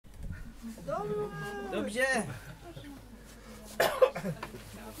Dobrze.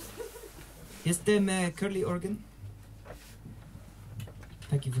 Jestem Curly Organ.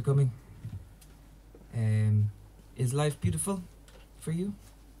 Thank you for coming. Is life beautiful for you?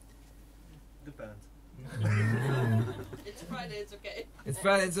 Depends. It's Friday, it's okay. It's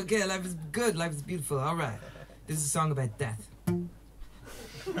Friday, it's okay. Life is good, life is beautiful. All right. This is a song about death.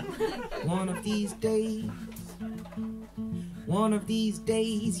 One of these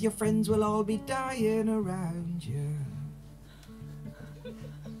days, your friends will all be dying around you.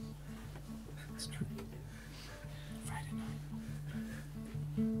 It's true. Friday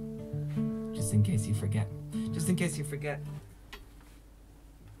night. Just in case you forget. Just in case you forget.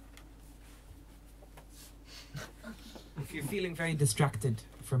 If you're feeling very distracted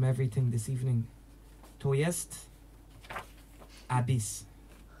from everything this evening, to jest abyss.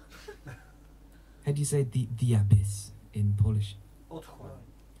 How do you say the abyss in Polish? Otchłań.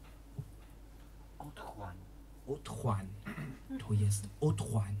 Otchłań. Otchłań. To jest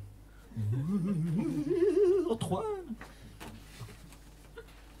otchłań. Otchłań.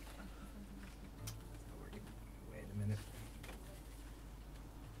 Wait a minute.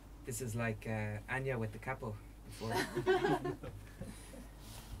 This is like Anya with the capo before.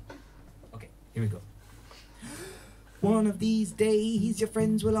 Okay, here we go. One of these days, your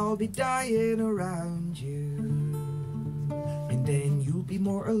friends will all be dying around you, and then you'll be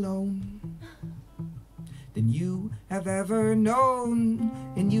more alone than you have ever known,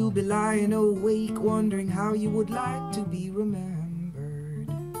 and you'll be lying awake wondering how you would like to be remembered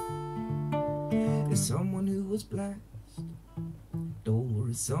as someone who was blessed, or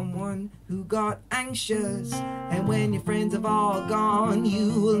as someone who got anxious, and when your friends have all gone,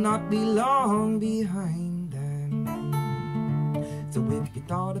 you will not be long behind them. So if you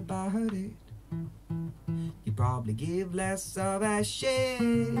thought about it, you probably give less of a shit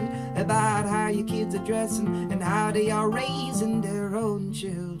about how your kids are dressing and how they are raising their own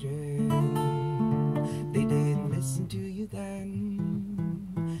children. They didn't listen to you then.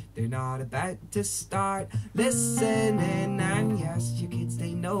 They're not about to start listening. And yes, your kids,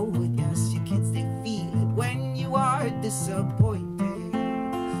 they know it. Yes, your kids, they feel it when you are disappointed.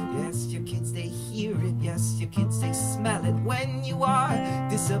 Yes, your kids, they hear it. Yes, your kids, they smell it when you are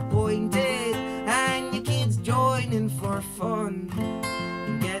disappointed. And your kids join in for fun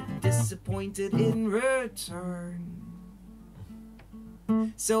and get disappointed in return.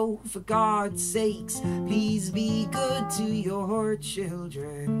 So for God's sakes, please be good to your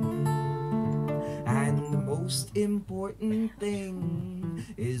children. And the most important thing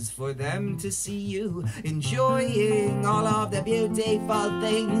is for them to see you enjoying all of the beautiful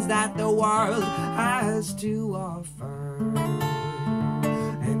things that the world has to offer.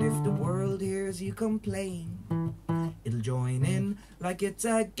 And if the world hears you complain, it'll join in like it's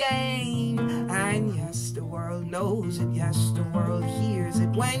a game. And yes, the world knows it. Yes, the world hears it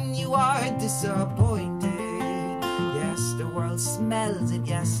when you are disappointed. Yes, the world smells it.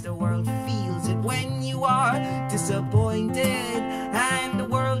 Yes, the world feels it when you are disappointed. And the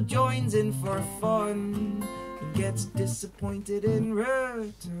world joins in for fun and gets disappointed in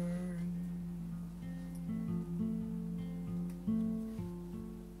return.